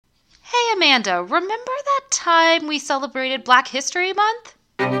Amanda, remember that time we celebrated Black History Month?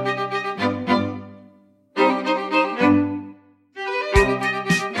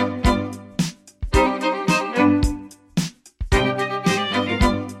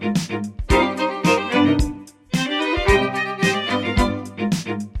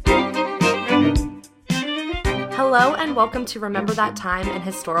 Hello and welcome to Remember That Time, an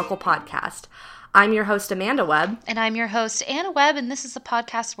historical podcast. I'm your host, Amanda Webb. And I'm your host, Anna Webb, and this is a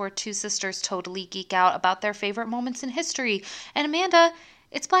podcast where two sisters totally geek out about their favorite moments in history. And Amanda,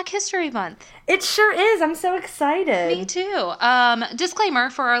 it's Black History Month. It sure is. I'm so excited. Me too. Disclaimer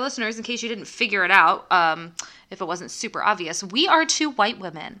for our listeners, in case you didn't figure it out, if it wasn't super obvious, we are two white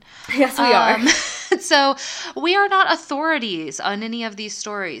women. Yes, we are. So we are not authorities on any of these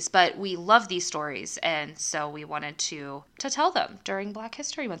stories, but we love these stories, and so we wanted to tell them during Black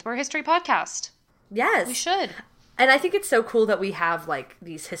History Month. We're a history podcast. Yes. We should. And I think it's so cool that we have, like,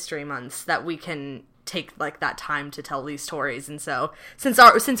 these history months that we can take, like, that time to tell these stories. And so,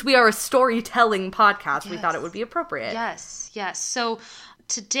 since we are a storytelling podcast, we thought it would be appropriate. Yes. So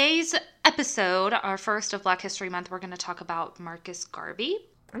today's episode, our first of Black History Month, we're going to talk about Marcus Garvey.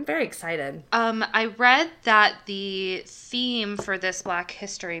 I'm very excited. I read that the theme for this Black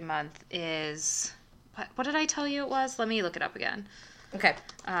History Month is... What did I tell you it was? Let me look it up again. Okay.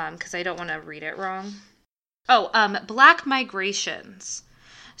 Because I don't want to read it wrong. Oh, Black migrations.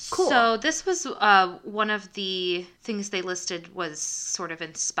 Cool. So this was one of the things they listed was sort of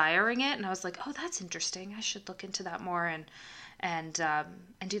inspiring it, and I was like, oh, that's interesting. I should look into that more and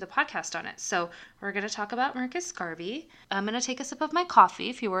do the podcast on it. So we're going to talk about Marcus Garvey. I'm going to take a sip of my coffee.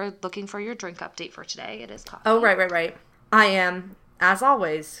 If you were looking for your drink update for today, it is coffee. Oh, right. I am, as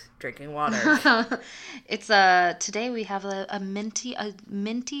always, drinking water. It's today we have a minty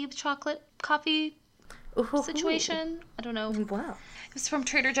chocolate coffee situation. I don't know. Wow. It's from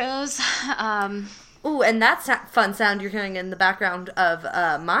Trader Joe's. Ooh, and that fun sound you're hearing in the background of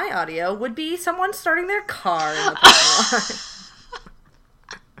my audio would be someone starting their car in the parking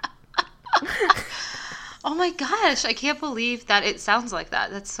lot. Oh my gosh, I can't believe that it sounds like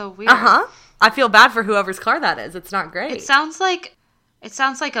that. That's so weird. Uh-huh. I feel bad for whoever's car that is. It's not great. It sounds like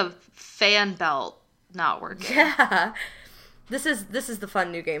a fan belt not working. Yeah. This is the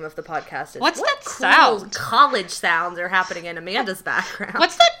fun new game of the podcast. What's that cool sound? College sounds are happening in Amanda's background.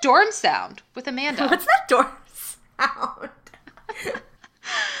 What's that dorm sound with Amanda? What's that door sound?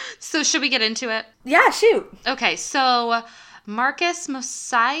 So should we get into it? Yeah, shoot. Okay, so Marcus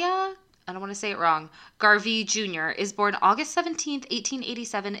Mosiah, I don't want to say it wrong, Garvey Jr. is born August 17th,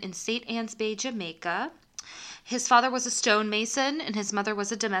 1887 in St. Ann's Bay, Jamaica. His father was a stonemason, and his mother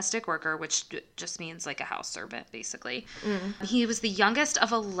was a domestic worker, which just means like a house servant, basically. Mm. He was the youngest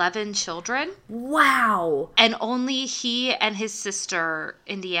of 11 children. Wow. And only he and his sister,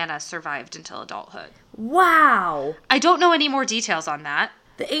 Indiana, survived until adulthood. Wow. I don't know any more details on that.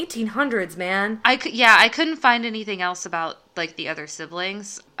 The 1800s, man. I couldn't find anything else about, like, the other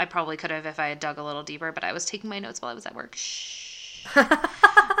siblings. I probably could have if I had dug a little deeper, but I was taking my notes while I was at work. Shh.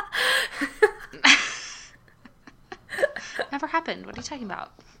 Never happened. What are you talking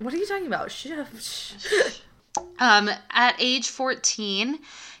about? What are you talking about? Shh. At age 14,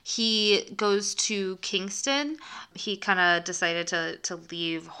 he goes to Kingston. He kind of decided to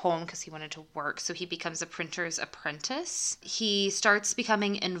leave home because he wanted to work, so he becomes a printer's apprentice. He starts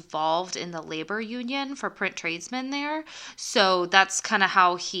becoming involved in the labor union for print tradesmen there, so that's kind of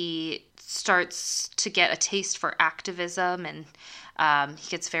how he starts to get a taste for activism, and he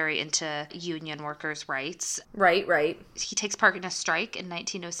gets very into union workers' rights. Right. He takes part in a strike in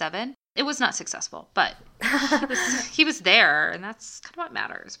 1907. It was not successful, but he was there, and that's kind of what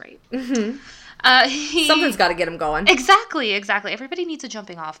matters, right? Mm-hmm. Something's got to get him going. Exactly. Everybody needs a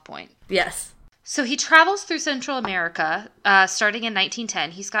jumping off point. Yes. So he travels through Central America, starting in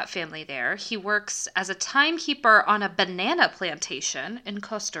 1910. He's got family there. He works as a timekeeper on a banana plantation in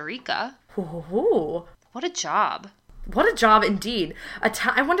Costa Rica. Ooh. What a job. What a job indeed.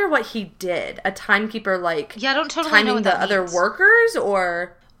 I wonder what he did. A timekeeper, like, yeah, I don't totally know what that timing the means. other workers,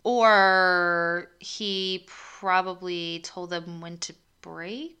 or he probably told them when to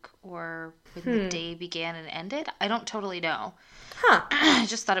break, or when the day began and ended. I don't totally know. Huh. I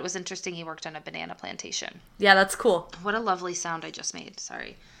just thought it was interesting he worked on a banana plantation. Yeah, that's cool. What a lovely sound I just made.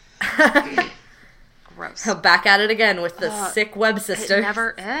 Sorry. Gross. Back at it again with the sick web sister. It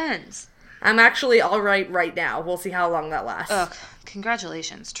never ends. I'm actually all right now. We'll see how long that lasts. Ugh,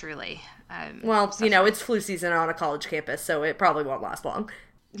 congratulations, truly. Well, it's flu season on a college campus, so it probably won't last long.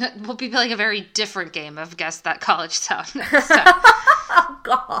 We'll be playing a very different game of Guess That College Town. So. Oh,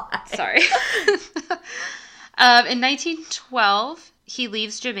 God. Sorry. In 1912, he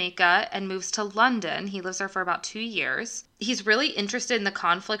leaves Jamaica and moves to London. He lives there for about 2 years. He's really interested in the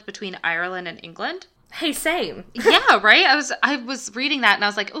conflict between Ireland and England. Hey, same. Yeah, right? I was reading that and I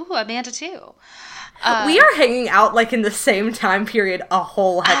was like, ooh, Amanda too. We are hanging out, like, in the same time period a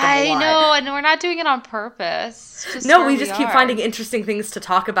whole heck of a lot. I know, and we're not doing it on purpose. No, we just keep finding interesting things to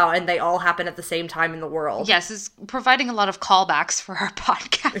talk about, and they all happen at the same time in the world. Yes, it's providing a lot of callbacks for our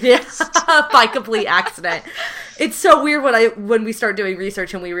podcast. Yeah, by complete accident. It's so weird when we start doing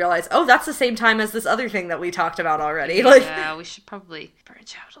research and we realize, oh, that's the same time as this other thing that we talked about already. Yeah, we should probably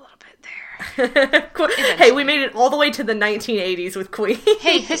branch out a little bit there. Hey, we made it all the way to the 1980s with Queen.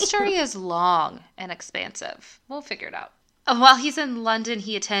 Hey, history is long and expansive. We'll figure it out. While he's in London,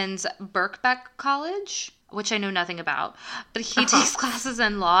 he attends Birkbeck College, which I know nothing about, but he takes classes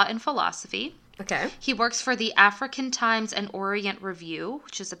in law and philosophy. Okay. He works for the African Times and Orient Review,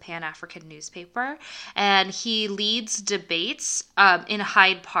 which is a Pan-African newspaper, and he leads debates in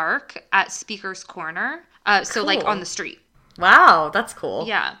Hyde Park at Speaker's Corner, so like on the street. Wow, that's cool.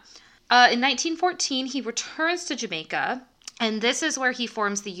 Yeah. In 1914, he returns to Jamaica, and this is where he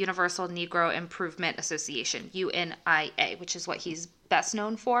forms the Universal Negro Improvement Association, UNIA, which is what he's best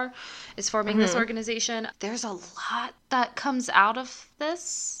known for, is forming this organization. There's a lot that comes out of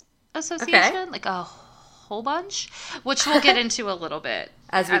this association, like a whole bunch, which we'll get into a little bit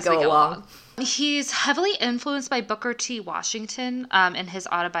as we go along. He's heavily influenced by Booker T. Washington in his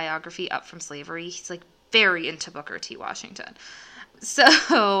autobiography, Up From Slavery. He's like very into Booker T. Washington.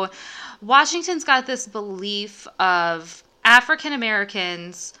 So Washington's got this belief of African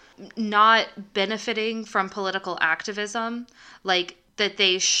Americans not benefiting from political activism, like that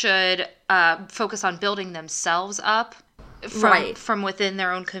they should focus on building themselves up from within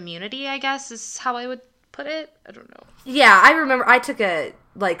their own community, I guess is how I would put it. I don't know. Yeah, I remember I took a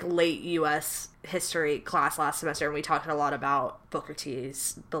late U.S. history class last semester, and we talked a lot about Booker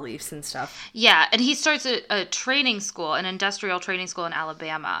T's beliefs and stuff. Yeah, and he starts a training school, an industrial training school in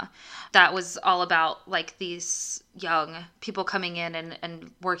Alabama that was all about like these young people coming in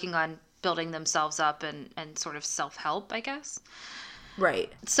and working on building themselves up and sort of self-help, I guess.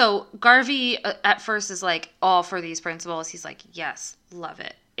 Right. So Garvey at first is like all for these principles. He's like, yes, love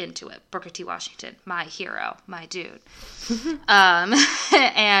it, into it. Booker T. Washington, my hero, my dude.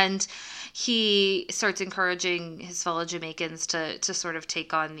 And he starts encouraging his fellow Jamaicans to sort of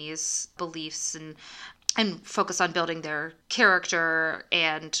take on these beliefs and focus on building their character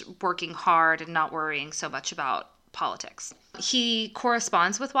and working hard and not worrying so much about politics. He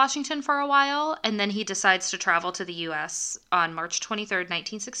corresponds with Washington for a while, and then he decides to travel to the U.S. on March 23rd,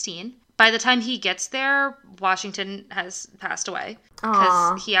 1916. By the time he gets there, Washington has passed away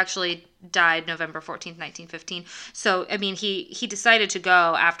because he actually died November 14th, 1915. So, I mean, he decided to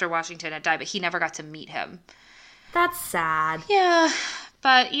go after Washington had died, but he never got to meet him. That's sad. Yeah,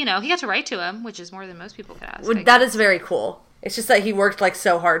 but, you know, he got to write to him, which is more than most people could ask. Well, that is very cool. It's just that he worked, like,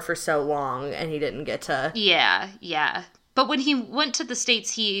 so hard for so long, and he didn't get to... Yeah. But when he went to the States,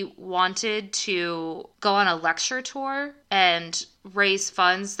 he wanted to go on a lecture tour and raise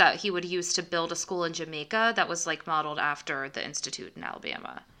funds that he would use to build a school in Jamaica that was, like, modeled after the Institute in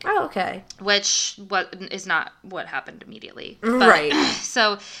Alabama. Oh, okay. Which is not what happened immediately. Right.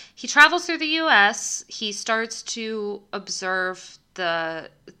 So he travels through the U.S. He starts to observe the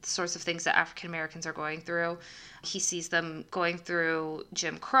sorts of things that African Americans are going through. He sees them going through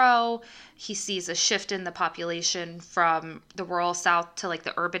Jim Crow. He sees a shift in the population from the rural South to like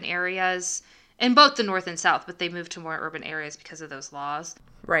the urban areas in both the North and South, but they moved to more urban areas because of those laws.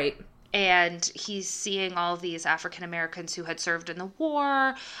 Right. And he's seeing all of these African Americans who had served in the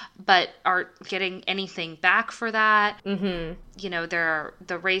war, but aren't getting anything back for that. Mm-hmm. You know,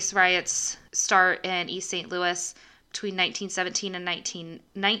 the race riots start in East St. Louis between 1917 and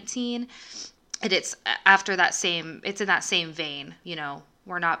 1919. And it's in that same vein, you know,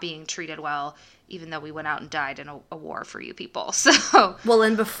 we're not being treated well, even though we went out and died in a war for you people. So, well,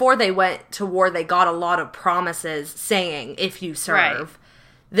 and before they went to war, they got a lot of promises saying, if you serve,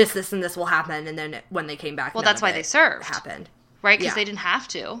 this, and this will happen. And then when they came back, well, that's why they served. Happened. Right? Because they didn't have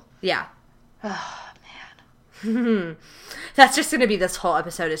to. Yeah. Oh, man. That's just going to be this whole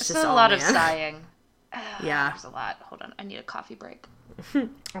episode. It's just a lot of sighing. Yeah. There's a lot. Hold on. I need a coffee break.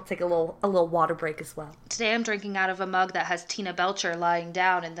 I'll take a little water break as well. Today I'm drinking out of a mug that has Tina Belcher lying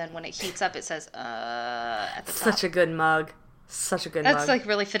down, and then when it heats up, it says, at the top. Such a good mug. That's like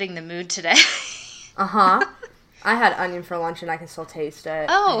really fitting the mood today. Uh-huh. I had onion for lunch, and I can still taste it.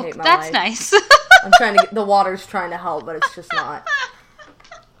 Oh, that's life. Nice. I'm trying to the water's trying to help, but it's just not.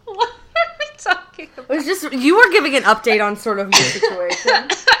 What are we talking about? It was just, you were giving an update on sort of your situation.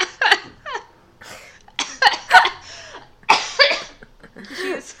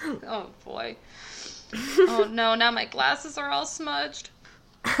 Oh, boy. Oh, no, now my glasses are all smudged.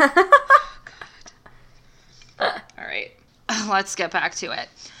 God. All right, let's get back to it.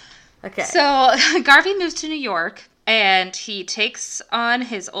 Okay. So Garvey moves to New York, and he takes on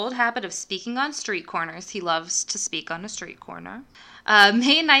his old habit of speaking on street corners. He loves to speak on a street corner.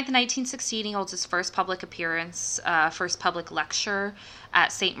 May 9th, 1916, he holds his first public appearance, first public lecture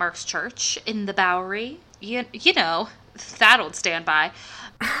at St. Mark's Church in the Bowery. You know, that old standby.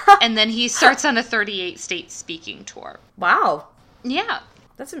 And then he starts on a 38-state speaking tour. Wow. Yeah.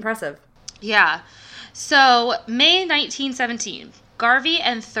 That's impressive. Yeah. So, May 1917, Garvey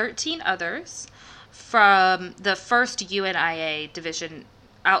and 13 others from the first UNIA division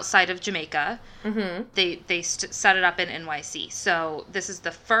outside of Jamaica, they set it up in NYC. So, this is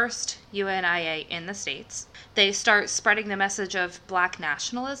the first UNIA in the States. They start spreading the message of Black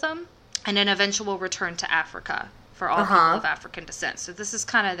nationalism and an eventual return to Africa for all people of African descent. So, this is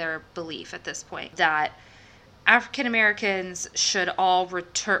kind of their belief at this point, that African Americans should all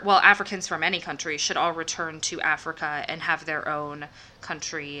return, well, Africans from any country should all return to Africa and have their own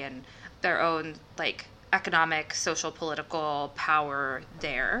country and their own, like, economic, social, political power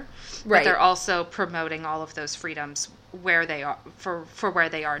there. Right. But they're also promoting all of those freedoms where they are, for where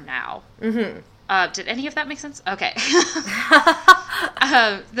they are now. Mm-hmm. Did any of that make sense? Okay.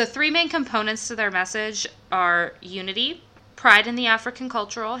 The three main components to their message are unity, pride in the African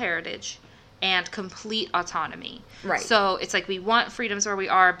cultural heritage, and complete autonomy. Right. So it's like we want freedoms where we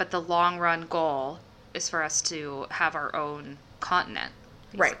are, but the long run goal is for us to have our own continent,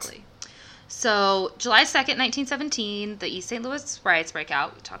 basically. Right. So July 2nd, 1917, the East St. Louis riots break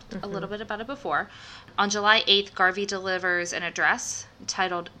out. We talked a little bit about it before. On July 8th, Garvey delivers an address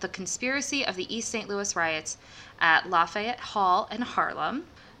titled The Conspiracy of the East St. Louis Riots at Lafayette Hall in Harlem.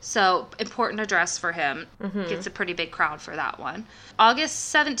 So, important address for him. Gets a pretty big crowd for that one.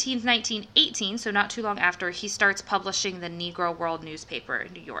 August 17th, 1918, so not too long after, he starts publishing the Negro World newspaper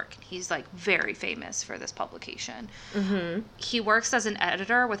in New York. He's, like, very famous for this publication. He works as an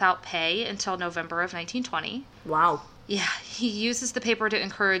editor without pay until November of 1920. Wow. Yeah, he uses the paper to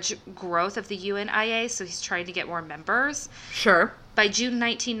encourage growth of the UNIA, so he's trying to get more members. Sure. By June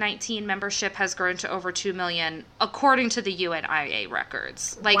 1919, membership has grown to over 2 million, according to the UNIA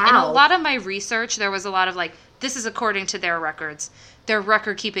records. Like, in a lot of my research, there was a lot of, like, this is according to their records. Their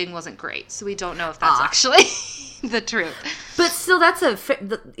record keeping wasn't great, so we don't know if that's actually the truth. But still,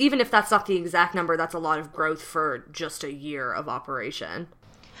 even if that's not the exact number, that's a lot of growth for just a year of operation.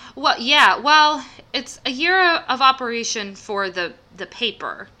 Well, yeah, well, it's a year of operation for the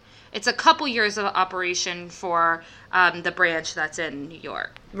paper. It's a couple years of operation for the branch that's in New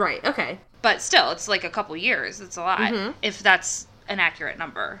York. Right, okay. But still, it's like a couple years. It's a lot, if that's an accurate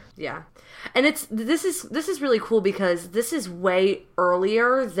number. Yeah. And this is really cool because this is way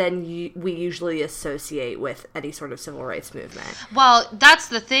earlier than we usually associate with any sort of civil rights movement. Well, that's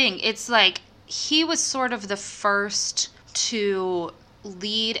the thing. It's like he was sort of the first to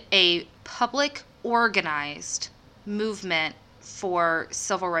lead a public organized movement for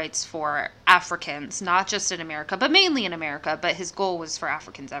civil rights for Africans, not just in America, but mainly in America, but his goal was for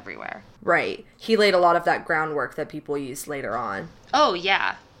Africans everywhere. Right. He laid a lot of that groundwork that people used later on. Oh,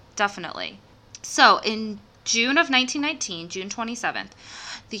 yeah, definitely. So, in June of 1919, June 27th,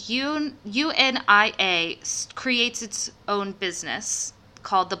 the UNIA creates its own business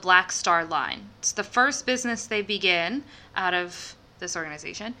called the Black Star Line. It's the first business they begin out of this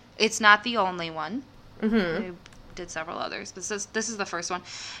organization. It's not the only one. They did several others, but this is the first one.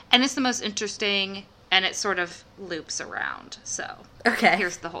 And it's the most interesting, and it sort of loops around. So,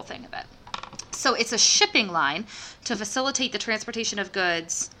 here's the whole thing of it. So, it's a shipping line to facilitate the transportation of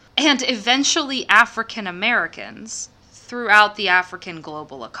goods and eventually African Americans throughout the African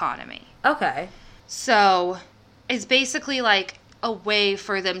global economy. Okay. So, it's basically like a way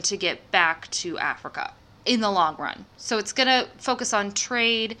for them to get back to Africa in the long run. So it's going to focus on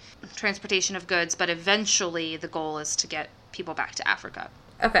trade, transportation of goods, but eventually the goal is to get people back to Africa.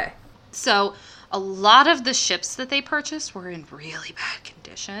 Okay. So a lot of the ships that they purchased were in really bad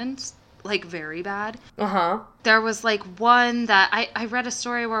conditions, like very bad. There was like one that I read a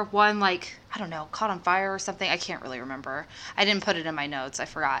story where one, like, I don't know, caught on fire or something. I can't really remember. I didn't put it in my notes. I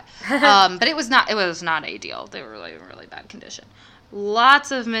forgot. But it was not ideal. They were really in really bad condition. Lots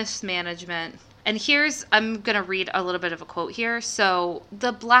of mismanagement. And I'm going to read a little bit of a quote here. So,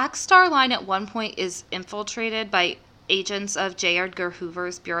 the Black Star Line at one point is infiltrated by agents of J. Edgar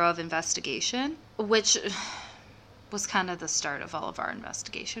Hoover's Bureau of Investigation, which was kind of the start of all of our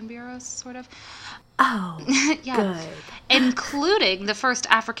investigation bureaus, sort of. Oh, yeah. Good. Including the first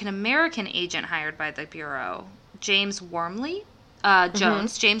African-American agent hired by the Bureau, James Wormley.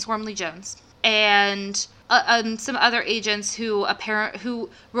 Jones, James Wormley Jones, and some other agents who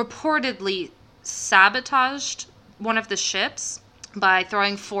reportedly sabotaged one of the ships by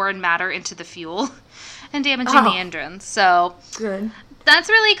throwing foreign matter into the fuel and damaging the engines. So good. That's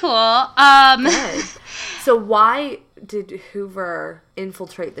really cool. Good. So why did Hoover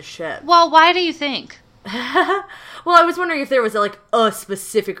infiltrate the ship? Well, why do you think? Well, I was wondering if there was a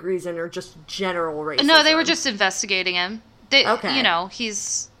specific reason or just general racism. No, they were just investigating him. Okay. You know,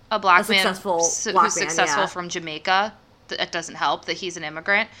 he's a black man who's successful yeah. from Jamaica. It doesn't help that he's an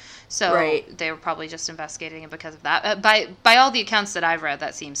immigrant. So right. They were probably just investigating him because of that. By all the accounts that I've read,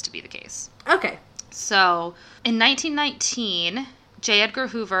 that seems to be the case. Okay. So, in 1919, J. Edgar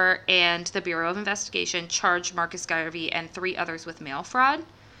Hoover and the Bureau of Investigation charged Marcus Garvey and 3 others with mail fraud.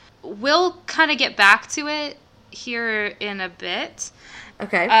 We'll kind of get back to it here in a bit.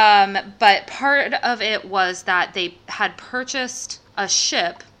 Okay. But part of it was that they had purchased a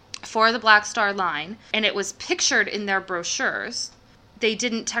ship for the Black Star Line, and it was pictured in their brochures. They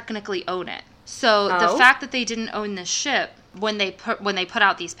didn't technically own it. So the fact that they didn't own the ship when they put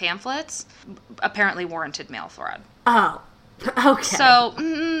out these pamphlets apparently warranted mail fraud. Oh. Okay. So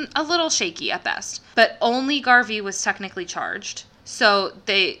a little shaky at best. But only Garvey was technically charged. So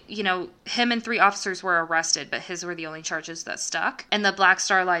him and 3 officers were arrested, but his were the only charges that stuck. And the Black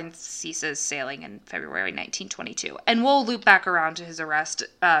Star Line ceases sailing in February 1922. And we'll loop back around to his arrest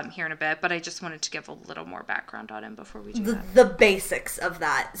here in a bit, but I just wanted to give a little more background on him before we do that. The basics of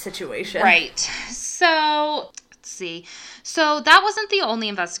that situation. Right. So, let's see. So that wasn't the only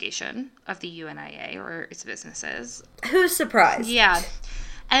investigation of the UNIA or its businesses. Who's surprised? Yeah.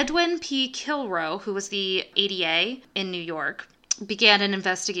 Edwin P. Kilrow, who was the ADA in New York, began an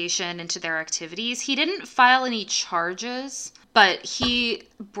investigation into their activities. He didn't file any charges, but he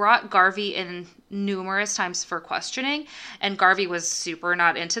brought Garvey in numerous times for questioning, and Garvey was super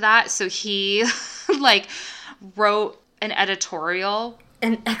not into that, so he wrote an editorial.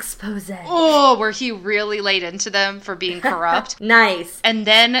 An expose. Oh, where he really laid into them for being corrupt. Nice. And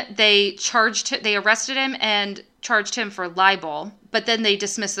then they arrested him and charged him for libel, but then they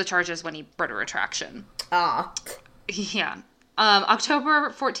dismissed the charges when he brought a retraction. Ah. Yeah. October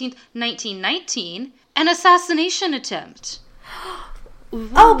 14th, 1919, an assassination attempt. Ooh.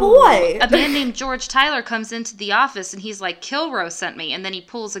 Oh, boy. A man named George Tyler comes into the office and he's like, Kilrow sent me. And then he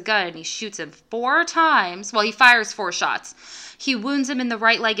pulls a gun and he shoots him 4 times. Well, he fires 4 shots. He wounds him in the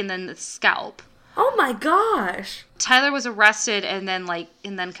right leg and then the scalp. Oh, my gosh. Tyler was arrested and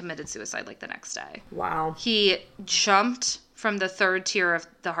then committed suicide the next day. Wow. He jumped from the 3rd tier of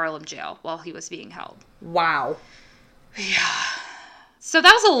the Harlem jail while he was being held. Wow. Yeah. So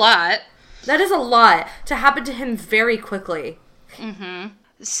that was a lot. That is a lot to happen to him very quickly. Mm-hmm.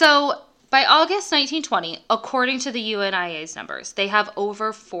 So by August 1920, according to the UNIA's numbers, they have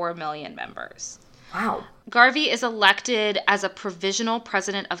over 4 million members. Wow. Garvey is elected as a provisional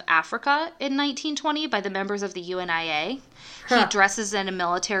president of Africa in 1920 by the members of the UNIA. Huh. He dresses in a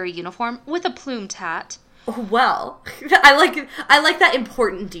military uniform with a plumed hat. Well, I like that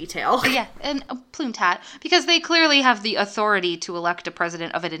important detail. Yeah, and a plumed hat, because they clearly have the authority to elect a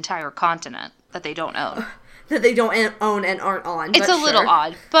president of an entire continent that they don't own. That they don't own and aren't on. It's a little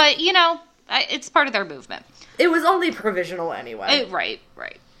odd, but, it's part of their movement. It was only provisional anyway. Right.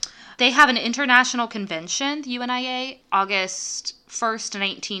 They have an international convention, the UNIA, August 1st,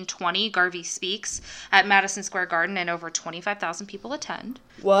 1920. Garvey speaks at Madison Square Garden, and over 25,000 people attend.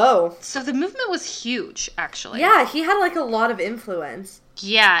 Whoa. So the movement was huge, actually. Yeah, he had, a lot of influence.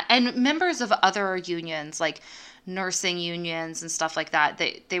 Yeah, and members of other unions, like nursing unions and stuff like that,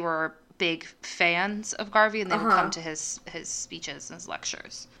 they were big fans of Garvey, and they would come to his speeches and his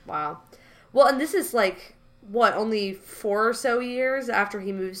lectures. Wow. Well, and this is, only 4 or so years after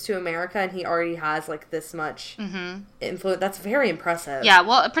he moves to America, and he already has, this much influence. That's very impressive. Yeah,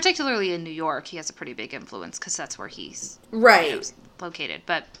 well, particularly in New York, he has a pretty big influence, because that's where he's located.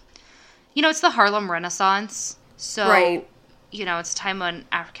 But, it's the Harlem Renaissance, so, right. It's a time when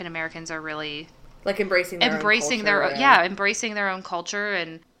African Americans are really... embracing their own culture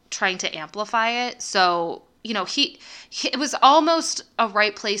and trying to amplify it. So, he it was almost a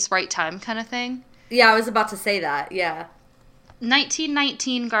right place, right time kind of thing. Yeah, I was about to say that, yeah.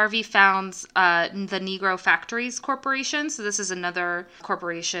 1919, Garvey founds the Negro Factories Corporation. So this is another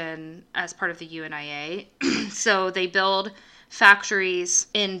corporation as part of the UNIA. So they build factories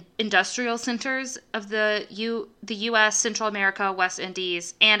in industrial centers of the U.S., Central America, West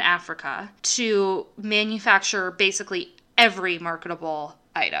Indies, and Africa to manufacture basically every marketable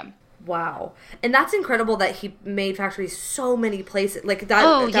item. Wow. And that's incredible that he made factories so many places.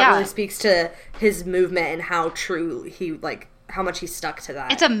 That really speaks to his movement and how true he, how much he stuck to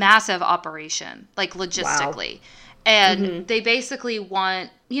that. It's a massive operation, like logistically. Wow. And they basically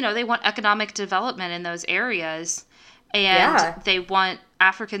want, they want economic development in those areas. And they want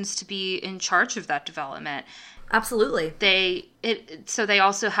Africans to be in charge of that development. Absolutely. So they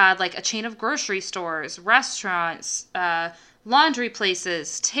also had like a chain of grocery stores, restaurants, laundry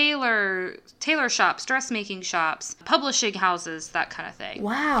places, tailor shops, dressmaking shops, publishing houses, that kind of thing.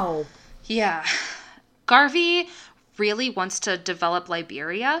 Wow. Yeah. Garvey really wants to develop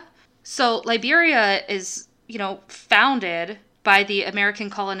Liberia. So Liberia is, founded by the American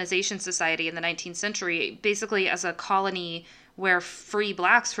Colonization Society in the 19th century, basically as a colony where free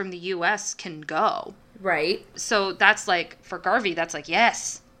blacks from the U.S. can go. Right. So that's like, for Garvey, that's like,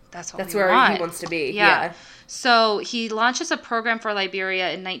 yes, that's where he wants to be. Yeah. So he launches a program for Liberia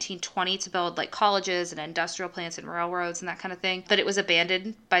in 1920 to build like colleges and industrial plants and railroads and that kind of thing. But it was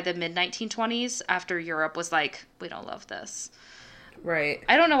abandoned by the mid-1920s after Europe was like, we don't love this. Right.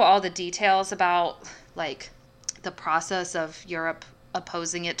 I don't know all the details about like the process of Europe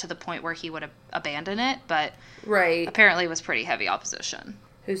opposing it to the point where he would abandon it, but apparently it was pretty heavy opposition.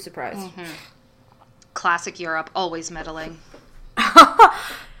 Who's surprised? Mm-hmm. Classic Europe, always meddling.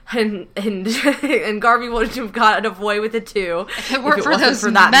 and Garvey would have gotten away with it too. If it weren't for those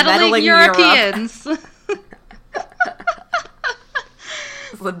meddling Europeans.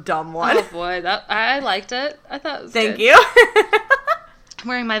 It's a dumb one. Oh boy, I liked it. I thought it was Thank good. you. I'm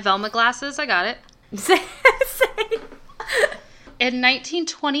wearing my Velma glasses. I got it. Same. In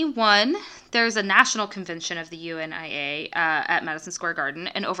 1921, there's a national convention of the UNIA at Madison Square Garden,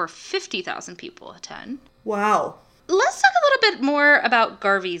 and over 50,000 people attend. Wow. Let's talk a little bit more about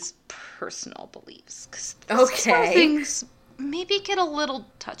Garvey's personal beliefs, because things maybe get a little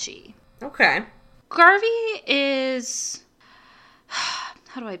touchy. Okay. Garvey is...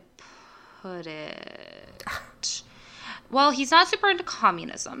 How do I put it? Well, he's not super into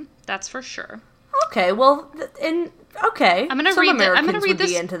communism, that's for sure. Okay, well, okay. I'm going to read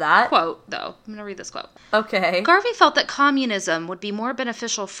this into that. quote, though. I'm going to read this quote. Okay. Garvey felt that communism would be more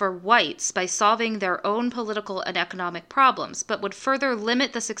beneficial for whites by solving their own political and economic problems, but would further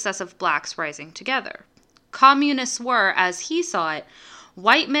limit the success of blacks rising together. Communists were, as he saw it,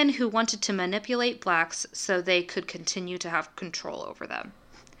 white men who wanted to manipulate blacks so they could continue to have control over them.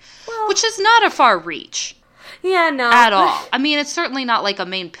 Well, which is not a far reach. Yeah, no. At all. I mean, it's certainly not like a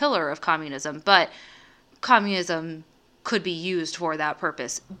main pillar of communism, but communism could be used for that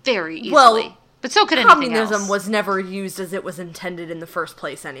purpose very easily. Well, but so could anything else. Communism was never used as it was intended in the first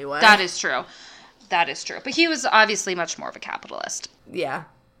place anyway. That is true. But he was obviously much more of a capitalist. Yeah.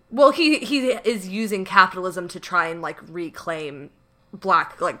 Well, he is using capitalism to try and, like, reclaim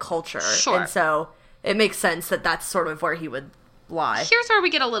black, like, culture. Sure. And so it makes sense that that's sort of where he would lie. Here's where we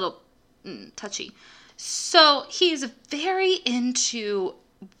get a little touchy. So he's very into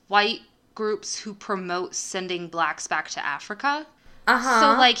white groups who promote sending blacks back to Africa. Uh-huh.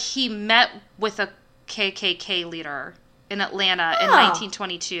 So, like, he met with a KKK leader in Atlanta in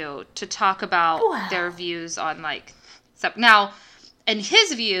 1922 to talk about their views on, like, stuff. Now, in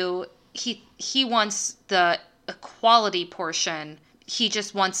his view, he wants the equality portion. He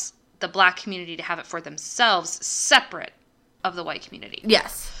just wants the black community to have it for themselves, separate of the white community.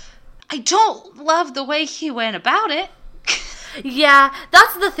 Yes. I don't love the way he went about it. Yeah,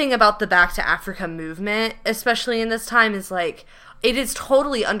 that's the thing about the Back to Africa movement, especially in this time, is like, it is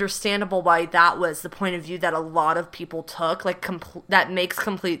totally understandable why that was the point of view that a lot of people took, like, that makes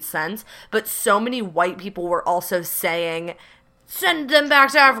complete sense, but so many white people were also saying, send them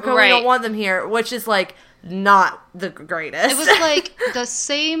back to Africa, we don't want them here, which is, like, not the greatest. It was like the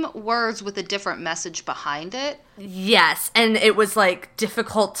same words with a different message behind it. Yes, and it was, like,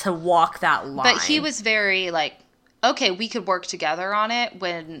 difficult to walk that line. But he was very, like, okay, we could work together on it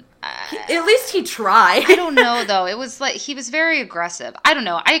when... at least he tried. I don't know, though. It was like, he was very aggressive. I don't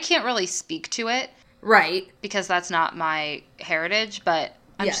know. I can't really speak to it. Right. Because that's not my heritage, but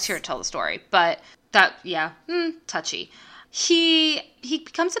I'm just here to tell the story. But that, touchy. He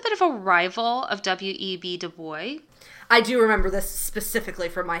becomes a bit of a rival of W.E.B. Du Bois. I do remember this specifically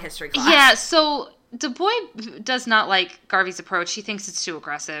from my history class. Yeah, so Du Bois does not like Garvey's approach. He thinks it's too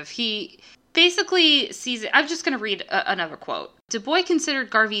aggressive. He basically sees it. I'm just going to read another quote. Du Bois considered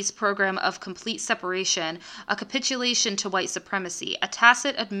Garvey's program of complete separation a capitulation to white supremacy, a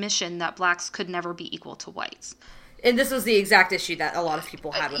tacit admission that blacks could never be equal to whites. And this was the exact issue that a lot of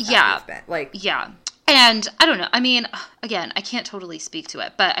people had with that movement. Yeah. And I don't know. I mean, again, I can't totally speak to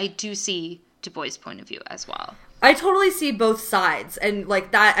it, but I do see Du Bois' point of view as well. I totally see both sides. And,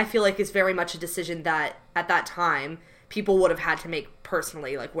 like, that I feel like is very much a decision that, at that time, people would have had to make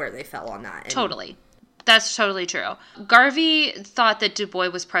personally, like, where they fell on that. And totally. That's totally true. Garvey thought that Du Bois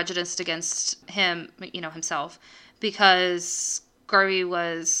was prejudiced against him, himself, because Garvey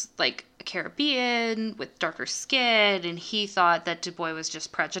was like a Caribbean with darker skin, and he thought that Du Bois was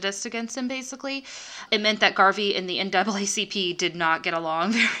just prejudiced against him, basically. It meant that Garvey and the NAACP did not get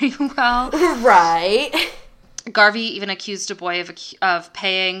along very well. Right. Garvey even accused Du Bois of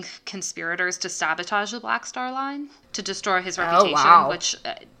paying conspirators to sabotage the Black Star Line to destroy his reputation, which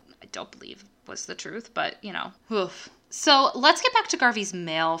I don't believe was the truth, but, oof. So let's get back to Garvey's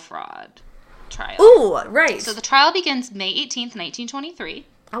mail fraud trial. Ooh, right. So the trial begins May 18th, 1923.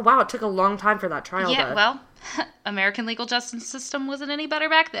 Oh, wow, it took a long time for that trial. Yeah, well, American legal justice system wasn't any better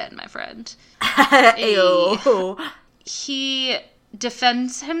back then, my friend. He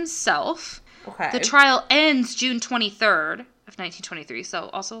defends himself. Okay. The trial ends June 23rd of 1923, so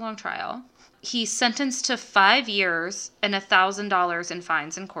also a long trial. He's sentenced to 5 years and $1,000 in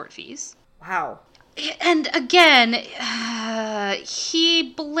fines and court fees. Wow. And again,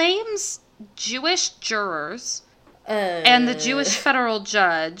 he blames Jewish jurors and the Jewish federal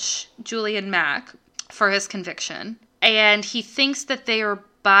judge, Julian Mack, for his conviction. And he thinks that they are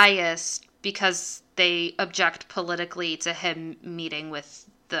biased because they object politically to him meeting with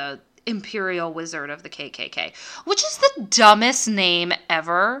the Imperial Wizard of the KKK, which is the dumbest name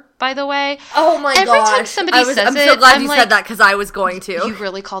ever, by the way. Oh my gosh. Every time somebody says I'm it, so glad you said that, because I was going to. You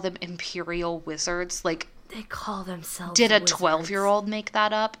really call them Imperial Wizards? Like, they call themselves Did a wizards. 12-year-old make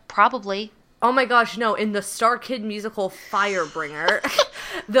that up? Probably. Oh my gosh, no. In the Star Kid musical Firebringer,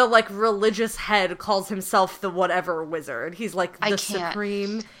 the, religious head calls himself the whatever wizard. He's, the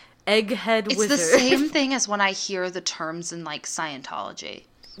supreme egghead wizard. It's the same thing as when I hear the terms in, Scientology.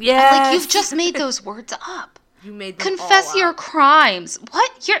 Yeah. You've just made those words up. You made them Confess all your up. crimes.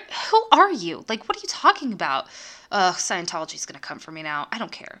 What? Who are you? What are you talking about? Scientology's gonna come for me now. I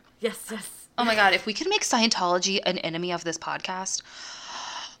don't care. Yes. Oh my god, if we could make Scientology an enemy of this podcast,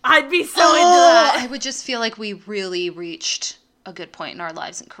 I'd be so into that. I would just feel like we really reached a good point in our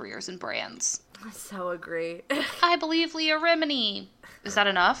lives and careers and brands. I so agree. I believe Leah Remini. Is that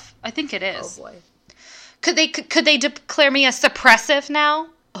enough? I think it is. Oh boy. Could they declare me a suppressive now?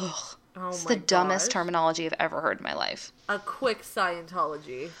 Ugh. Oh It's my the dumbest gosh. terminology I've ever heard in my life. A quick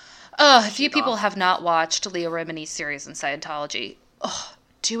Scientology. If you people have not watched Leah Remini's series in Scientology,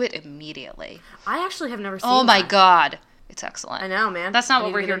 do it immediately. I actually have never seen Oh my that. god. It's excellent. I know, man. That's not I what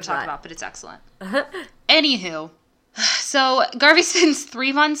need we're to here get to talk into about, but it's excellent. Anywho, so Garvey spends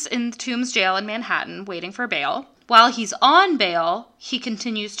 3 months in Tombs jail in Manhattan waiting for bail. While he's on bail, he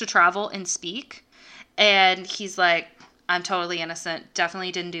continues to travel and speak. And he's like, I'm totally innocent.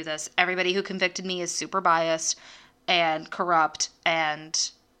 Definitely didn't do this. Everybody who convicted me is super biased and corrupt,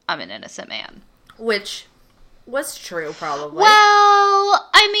 and I'm an innocent man. Which was true, probably. Well,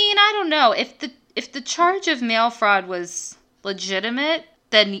 I don't know. If the charge of mail fraud was legitimate,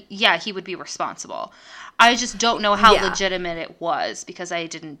 then yeah, he would be responsible. I just don't know how legitimate it was because I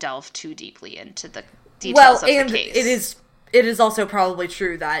didn't delve too deeply into the details of the case. It is also probably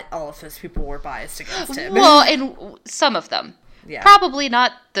true that all of those people were biased against him. Well, and some of them. Yeah. Probably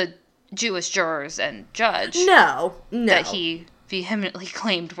not the Jewish jurors and judge. No. That he vehemently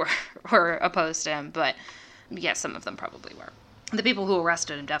claimed were opposed to him, but yeah, some of them probably were. The people who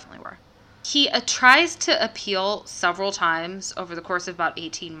arrested him definitely were. He tries to appeal several times over the course of about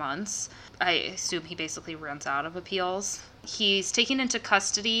 18 months. I assume he basically runs out of appeals. He's taken into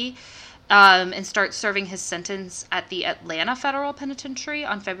custody and starts serving his sentence at the Atlanta Federal Penitentiary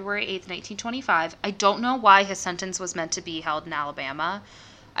on February 8th, 1925. I don't know why his sentence was meant to be held in Alabama.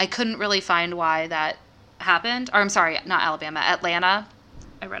 I couldn't really find why that happened. Or I'm sorry, not Alabama, Atlanta.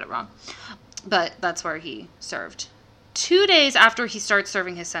 I read it wrong. But that's where he served. 2 days after he starts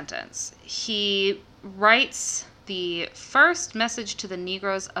serving his sentence, he writes the first message to the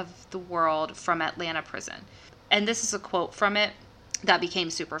Negroes of the world from Atlanta prison. And this is a quote from it that became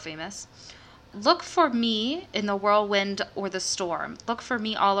super famous. Look for me in the whirlwind or the storm. Look for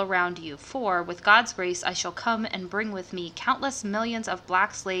me all around you, for with God's grace I shall come and bring with me countless millions of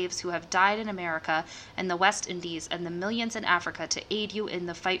black slaves who have died in America and the West Indies and the millions in Africa to aid you in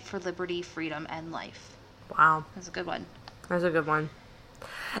the fight for liberty, freedom, and life. Wow. That's a good one. That's a good one.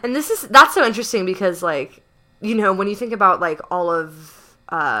 And that's so interesting because, when you think about, all of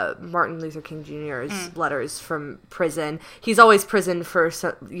Martin Luther King Jr.'s letters from prison, he's always prisoned for,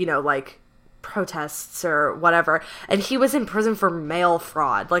 protests or whatever, and he was in prison for mail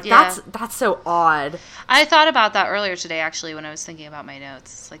fraud. That's so odd. I thought about that earlier today, actually, when I was thinking about my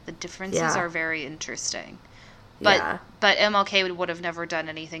notes. The differences are very interesting. But MLK would have never done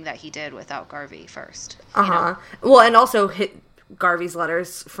anything that he did without Garvey first. Well, and also Garvey's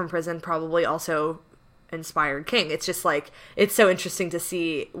letters from prison probably also inspired king. It's just like, it's so interesting to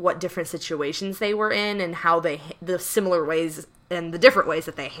see what different situations they were in and how the similar ways and the different ways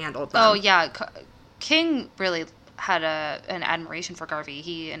that they handled them. Oh, yeah. King really had an admiration for Garvey.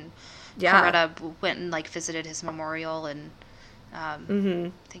 He and Coretta went and, like, visited his memorial, and I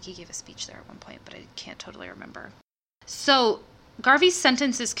think he gave a speech there at one point, but I can't totally remember. So Garvey's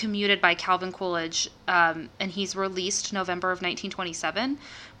sentence is commuted by Calvin Coolidge, and he's released November of 1927,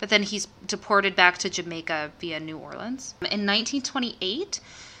 but then he's deported back to Jamaica via New Orleans. In 1928,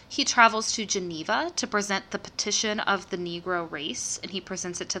 he travels to Geneva to present the Petition of the Negro Race, and he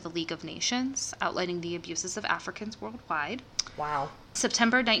presents it to the League of Nations, outlining the abuses of Africans worldwide. Wow.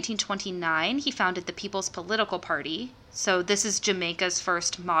 September 1929, he founded the People's Political Party. So this is Jamaica's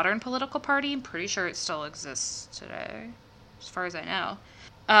first modern political party. I'm pretty sure it still exists today, as far as I know.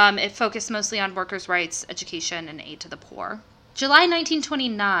 It focused mostly on workers' rights, education, and aid to the poor. July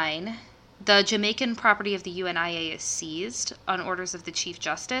 1929, the Jamaican property of the UNIA is seized on orders of the Chief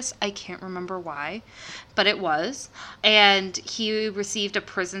Justice. I can't remember why, but it was. And he received a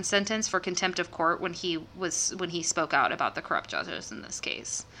prison sentence for contempt of court when he spoke out about the corrupt judges in this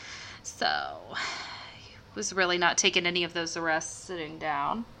case. So he was really not taking any of those arrests sitting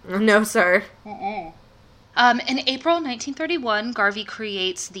down. No, sir. In April 1931, Garvey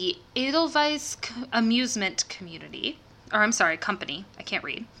creates the Edelweiss Amusement Company. I can't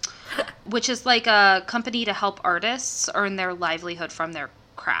read. Which is like a company to help artists earn their livelihood from their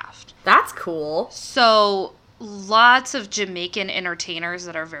craft. That's cool. So lots of Jamaican entertainers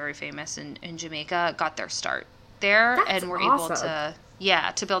that are very famous in Jamaica got their start there. That's and were awesome.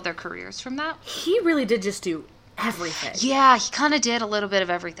 able to build their careers from that. He really did just do everything. Yeah, he kind of did a little bit of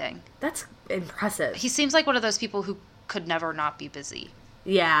everything. That's impressive. He seems like one of those people who could never not be busy.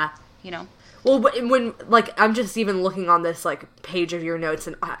 Yeah. You know? Well, when, like, I'm just even looking on this, like, page of your notes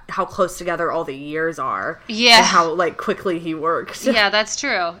and how close together all the years are. Yeah. And how, like, quickly he works. Yeah, that's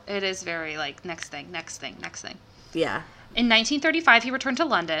true. It is very, like, next thing. Yeah. In 1935, he returned to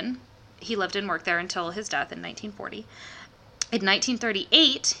London. He lived and worked there until his death in 1940. In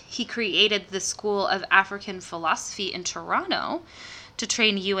 1938, he created the School of African Philosophy in Toronto to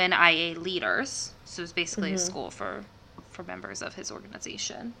train UNIA leaders. So it was basically a school for members of his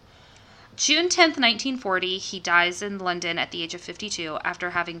organization. June 10th, 1940, he dies in London at the age of 52 after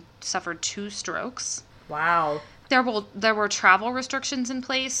having suffered 2 strokes. Wow. There were travel restrictions in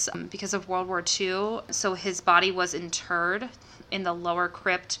place because of World War II, so his body was interred in the lower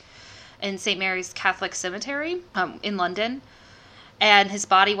crypt in St. Mary's Catholic Cemetery in London, and his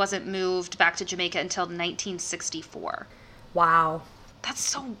body wasn't moved back to Jamaica until 1964. Wow. That's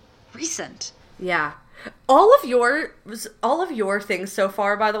so recent. Yeah. All of your things so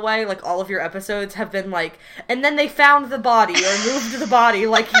far, by the way, like all of your episodes have been like, and then they found the body or moved the body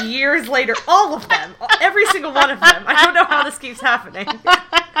like years later. All of them. Every single one of them. I don't know how this keeps happening.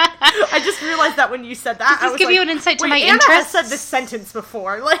 I just realized that when you said that. Does this give you an insight to my Anna interests? has said this sentence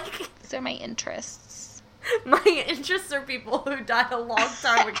before. Like, These are my interests. My interests are people who died a long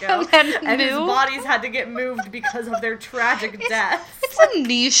time ago and whose bodies had to get moved because of their tragic deaths. It's a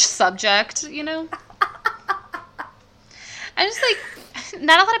niche subject, you know? I'm just like,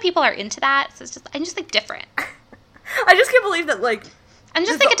 not a lot of people are into that, so I'm just like different. I just can't believe that, like, I'm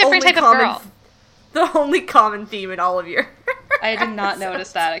just like a different type of girl. The only common theme in all of your I did not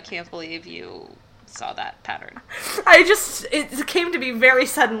notice that. I can't believe you saw that pattern. It came to me very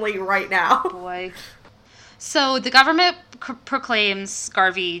suddenly right now. Boy. So the government proclaims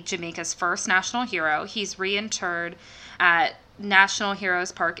Garvey Jamaica's first national hero. He's reinterred at National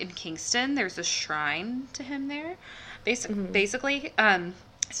Heroes Park in Kingston. There's a shrine to him there. Basically,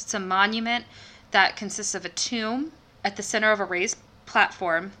 it's a monument that consists of a tomb at the center of a raised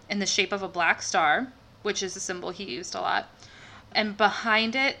platform in the shape of a black star, which is a symbol he used a lot. And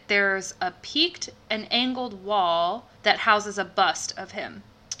behind it, there's a peaked and angled wall that houses a bust of him.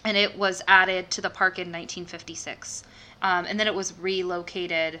 And it was added to the park in 1956. And then it was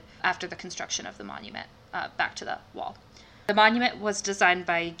relocated after the construction of the monument back to the wall. The monument was designed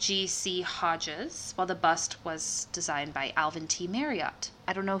by G.C. Hodges, while the bust was designed by Alvin T. Marriott.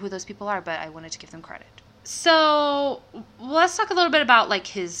 I don't know who those people are, but I wanted to give them credit. So let's talk a little bit about, like,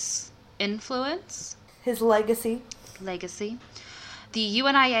 his influence. His legacy. The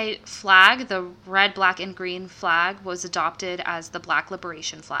UNIA flag, the red, black, and green flag, was adopted as the Black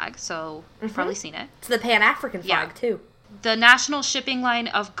Liberation flag, so you've probably seen it. It's the Pan-African flag, too. The national shipping line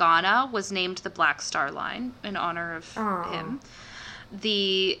of Ghana was named the Black Star Line in honor of him.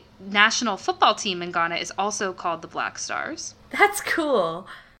 The national football team in Ghana is also called the Black Stars. That's cool.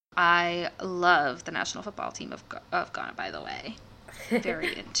 I love the national football team of Ghana, by the way.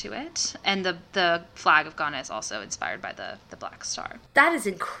 very into it. And the flag of Ghana is also inspired by the Black Star. That is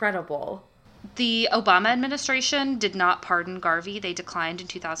incredible. The Obama administration did not pardon Garvey. They declined in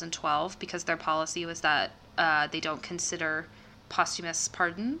 2012 because their policy was that they don't consider posthumous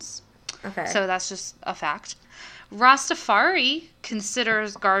pardons. Okay. So that's just a fact. Rastafari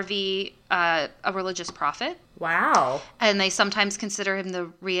considers Garvey a religious prophet. Wow. And they sometimes consider him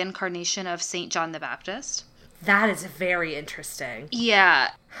the reincarnation of St. John the Baptist. That is very interesting. Yeah.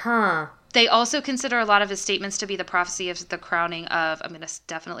 Huh. They also consider a lot of his statements to be the prophecy of the crowning of, I'm going to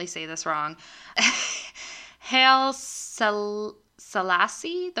definitely say this wrong, Haile Selassie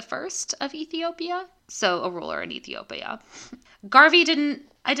the First of Ethiopia. So a ruler in Ethiopia. Garvey didn't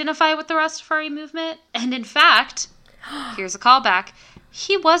identify with the Rastafari movement. And in fact, here's a callback,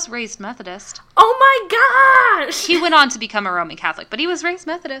 he was raised Methodist. Oh my gosh! He went on to become a Roman Catholic, but he was raised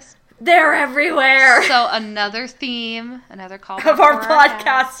Methodist. They're everywhere. So another theme, another callback of our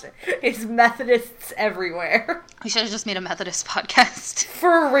podcast is Methodists everywhere. We should have just made a Methodist podcast.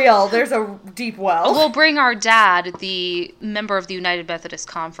 For real, there's a deep well. We'll bring our dad, the member of the United Methodist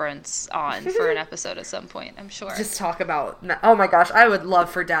Conference, on for an episode at some point, I'm sure. Just talk about... Oh my gosh, I would love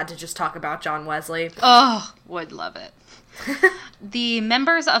for Dad to just talk about John Wesley. Oh, would love it. The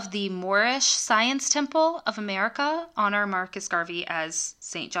members of the Moorish Science Temple of America honor Marcus Garvey as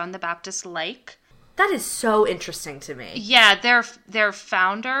St. John the Baptist-like. That is so interesting to me. Yeah, their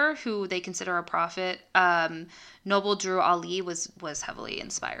founder, who they consider a prophet, Noble Drew Ali, was heavily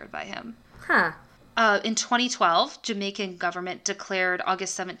inspired by him. Huh. In 2012, Jamaican government declared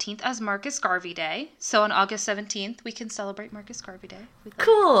August 17th as Marcus Garvey Day. So on August 17th, we can celebrate Marcus Garvey Day.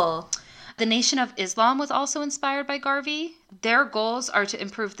 Cool. The Nation of Islam was also inspired by Garvey. Their goals are to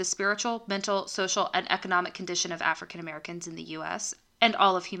improve the spiritual, mental, social, and economic condition of African Americans in the U.S. and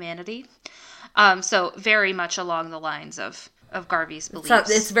all of humanity. So very much along the lines of Garvey's beliefs. So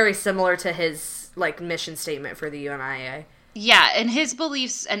it's very similar to his mission statement for the UNIA. Yeah, and his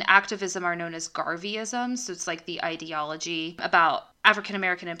beliefs and activism are known as Garveyism. So it's like the ideology about African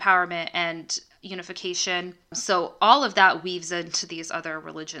American empowerment and unification. So all of that weaves into these other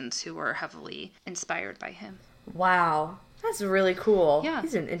religions who were heavily inspired by him. Wow. That's really cool. Yeah.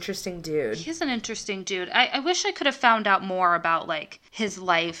 He's an interesting dude. He's an interesting dude. I wish I could have found out more about his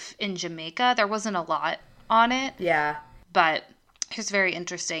life in Jamaica. There wasn't a lot on it. Yeah. But it's very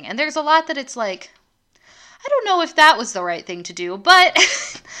interesting. And there's a lot that it's I don't know if that was the right thing to do, but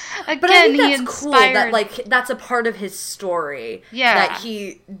again, but I think that's he inspired... cool that that's a part of his story. Yeah. That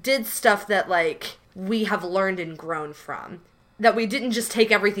he did stuff that we have learned and grown from. That we didn't just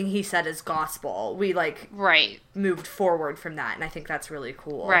take everything he said as gospel. We right. moved forward from that, and I think that's really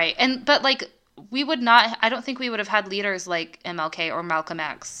cool. Right. But we would not, I don't think we would have had leaders like MLK or Malcolm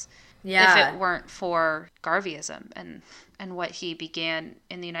X if it weren't for Garveyism and what he began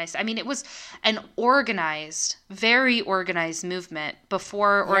in the United States. I mean, it was an organized, very organized movement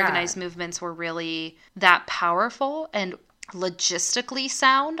before organized movements were really that powerful and logistically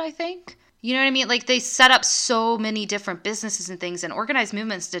sound, I think. You know what I mean? They set up so many different businesses and things, and organized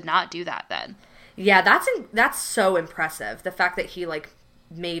movements did not do that then. Yeah, that's so impressive. The fact that he,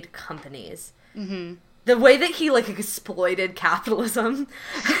 made companies. Mm-hmm. The way that he, exploited capitalism.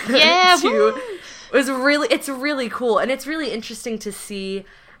 Yeah, it's really cool. And it's really interesting to see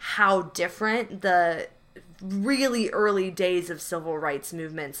how different the really early days of civil rights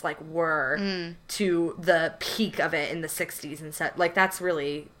movements, were to the peak of it in the 60s and set.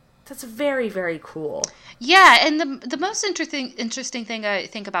 That's very, very cool. Yeah, and the most interesting thing I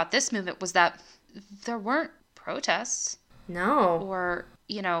think about this movement was that there weren't protests. No. Or,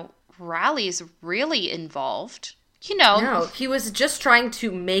 rallies really involved. No, he was just trying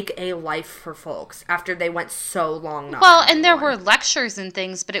to make a life for folks after they went so long. Well, and there were lectures and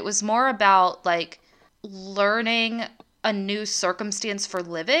things, but it was more about, learning a new circumstance for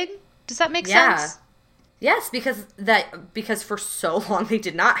living. Does that make sense? Yes, because for so long they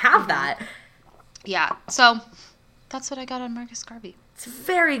did not have that. Yeah, so that's what I got on Marcus Garvey. It's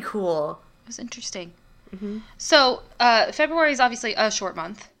very cool. It was interesting. Mm-hmm. So February is obviously a short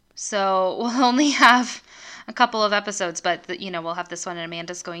month, so we'll only have a couple of episodes, but we'll have this one, and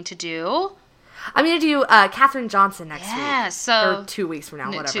Amanda's going to do. I'm going to do Katherine Johnson next week. Yeah, so or 2 weeks from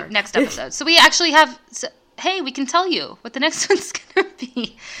now, whatever. Next episode. So we actually have. Hey, we can tell you what the next one's going to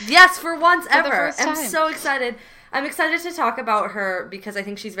be. Yes, for once for ever. The first time. I'm so excited. I'm excited to talk about her because I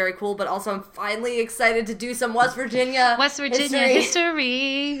think she's very cool, but also I'm finally excited to do some West Virginia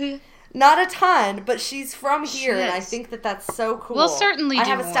history. Not a ton, but she's from here, and I think that's so cool. We'll certainly do I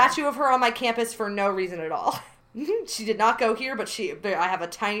have more. A statue of her on my campus for no reason at all. She did not go here, but I have a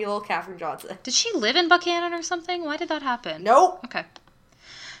tiny little Katherine Johnson. Did she live in Buchanan or something? Why did that happen? Nope. Okay.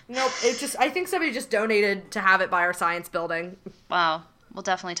 Nope. I think somebody just donated to have it by our science building. Wow. We'll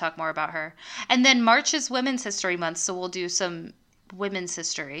definitely talk more about her. And then March is Women's History Month, so we'll do some women's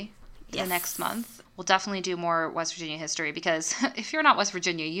history the next month. We'll definitely do more West Virginia history because if you're not West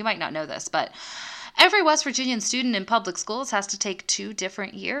Virginia, you might not know this, but every West Virginian student in public schools has to take 2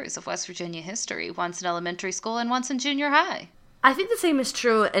 different years of West Virginia history, once in elementary school and once in junior high. I think the same is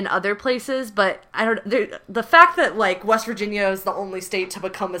true in other places, but I don't. The fact that like West Virginia is the only state to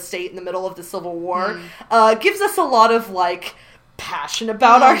become a state in the middle of the Civil War gives us a lot of like passion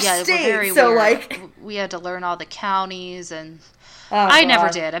about our state. Very so weird. Like we had to learn all the counties, and I never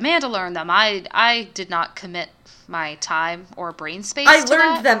did. Amanda learned them. I did not commit my time or brain space. I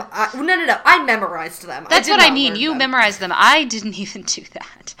learned them. No. I memorized them. That's what I mean. You memorized them. I didn't even do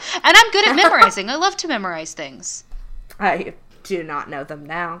that, and I'm good at memorizing. I love to memorize things. I do not know them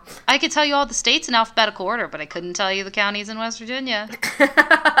now. I could tell you all the states in alphabetical order, but I couldn't tell you the counties in West Virginia.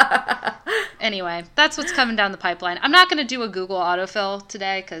 Anyway, that's what's coming down the pipeline. I'm not going to do a Google autofill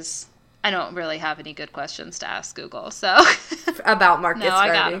today because I don't really have any good questions to ask Google. So about Marcus No, I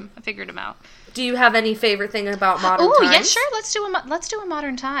got Garvey. him. I figured him out. Do you have any favorite thing about modern times? Oh, yeah, sure. Let's do a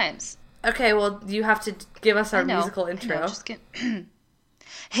modern times. Okay, well, you have to give us our musical intro. No, just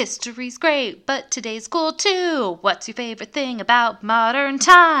History's great, but today's cool too. What's your favorite thing about modern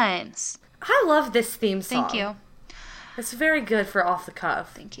times? I love this theme song. Thank you. It's very good for off the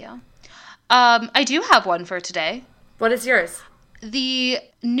cuff. Thank you. I do have one for today. What is yours? The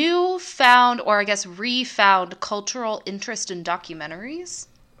newfound, or I guess refound, cultural interest in documentaries.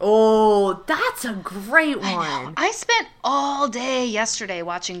 Oh, that's a great one. I spent all day yesterday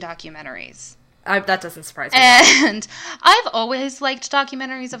watching documentaries. That doesn't surprise me. And I've always liked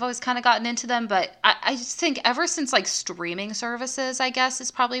documentaries. I've always kind of gotten into them. But I just think ever since like streaming services, I guess,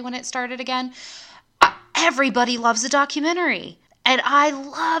 is probably when it started again, everybody loves a documentary. And I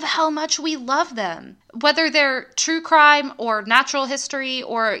love how much we love them. Whether they're true crime or natural history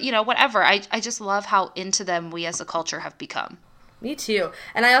or, whatever. I just love how into them we as a culture have become. Me too.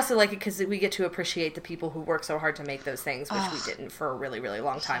 And I also like it because we get to appreciate the people who work so hard to make those things, which we didn't for a really, really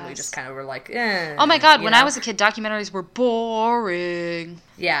long time. Yes. We just kind of were like, oh my God, when I was a kid, documentaries were boring.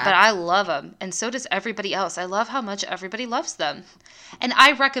 Yeah. But I love them. And so does everybody else. I love how much everybody loves them. And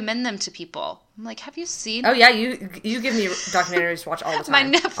I recommend them to people. I'm like, have you seen... Oh, yeah, you give me documentaries to watch all the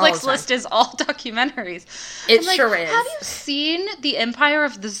time. My Netflix list is all documentaries. It sure is. Have you seen The Empire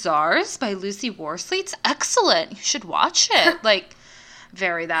of the Tsars by Lucy Worsley? It's excellent. You should watch it. Like,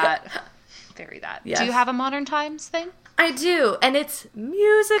 very that. Yes. Do you have a Modern Times thing? I do, and it's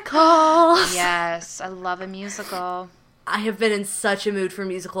musicals. Yes, I love a musical. I have been in such a mood for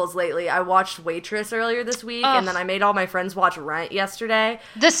musicals lately. I watched Waitress earlier this week, and then I made all my friends watch Rent yesterday.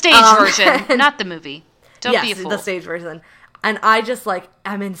 The stage version, not the movie. Don't be a fool. Yes, the stage version. And I just,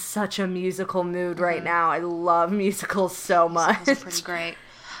 I'm in such a musical mood right now. I love musicals so much. Musicals are pretty great.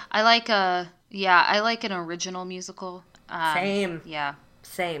 I like an original musical. Same. Yeah.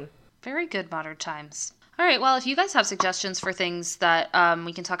 Same. Very good Modern Times. All right, well, if you guys have suggestions for things that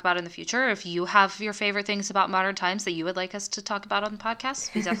we can talk about in the future, if you have your favorite things about Modern Times that you would like us to talk about on the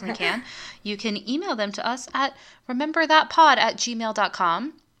podcast, we definitely can. You can email them to us at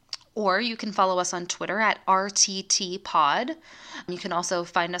rememberthatpod@gmail.com, or you can follow us on Twitter at RTTpod. You can also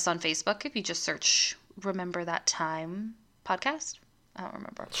find us on Facebook if you just search Remember That Time Podcast. I don't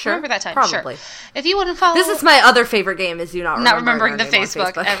remember. Sure. Remember That Time. Probably. Sure. If you want to follow... This is my other favorite game, is you not remembering the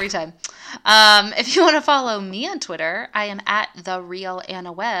Facebook every time. If you want to follow me on Twitter, I am at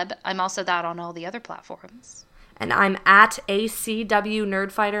 @TheRealAnnaWebb. I'm also that on all the other platforms. And I'm at ACW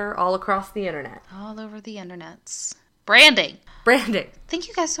Nerdfighter all across the internet. All over the internets. Branding. Thank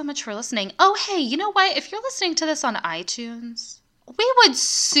you guys so much for listening. Oh, hey, you know what? If you're listening to this on iTunes... we would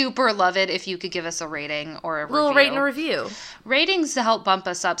super love it if you could give us a rating or a review. Little rate and a review. Ratings to help bump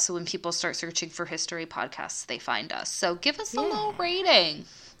us up so when people start searching for history podcasts, they find us. So give us a little rating.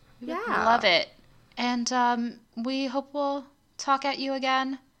 We would love it. And we hope we'll talk at you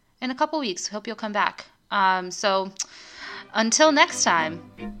again in a couple weeks. Hope you'll come back. So until next time.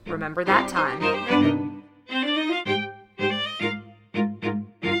 Remember that time.